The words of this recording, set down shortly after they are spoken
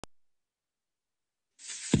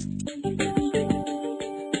The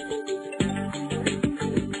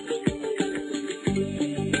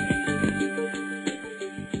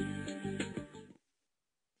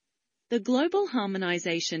Global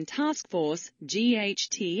Harmonization Task Force,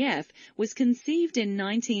 GHTF, was conceived in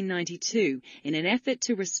 1992 in an effort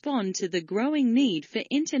to respond to the growing need for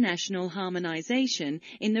international harmonization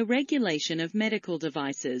in the regulation of medical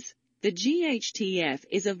devices. The GHTF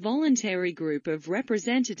is a voluntary group of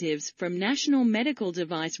representatives from national medical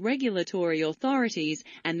device regulatory authorities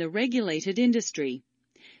and the regulated industry.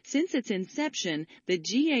 Since its inception, the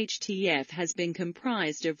GHTF has been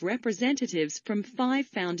comprised of representatives from 5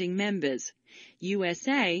 founding members: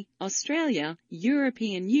 USA, Australia,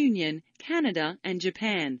 European Union, Canada, and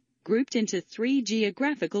Japan, grouped into 3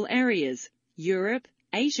 geographical areas: Europe,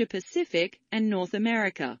 Asia-Pacific, and North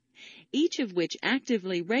America, each of which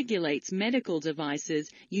actively regulates medical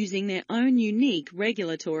devices using their own unique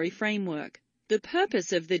regulatory framework. The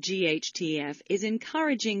purpose of the GHTF is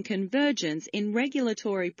encouraging convergence in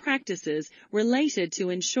regulatory practices related to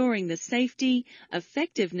ensuring the safety,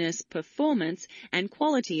 effectiveness, performance, and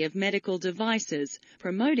quality of medical devices,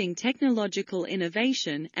 promoting technological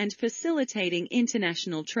innovation, and facilitating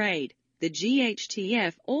international trade. The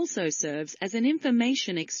GHTF also serves as an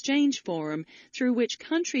information exchange forum through which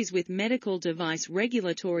countries with medical device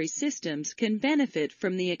regulatory systems can benefit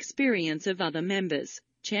from the experience of other members.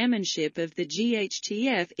 Chairmanship of the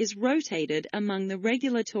GHTF is rotated among the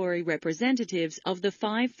regulatory representatives of the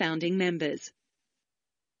 5 founding members.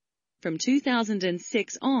 From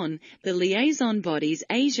 2006 on, the liaison body's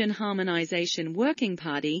Asian Harmonization Working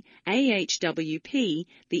Party, AHWP,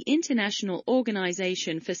 the International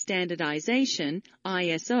Organization for Standardization,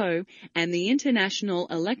 ISO, and the International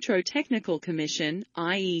Electrotechnical Commission,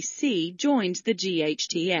 IEC, joined the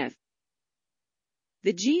GHTF.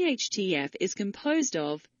 The GHTF is composed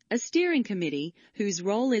of a steering committee whose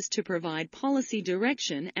role is to provide policy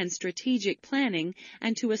direction and strategic planning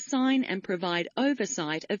and to assign and provide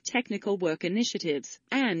oversight of technical work initiatives,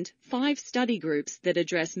 and 5 study groups that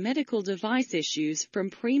address medical device issues from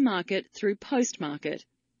pre-market through post-market.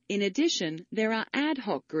 In addition, there are ad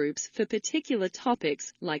hoc groups for particular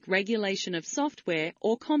topics like regulation of software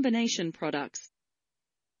or combination products.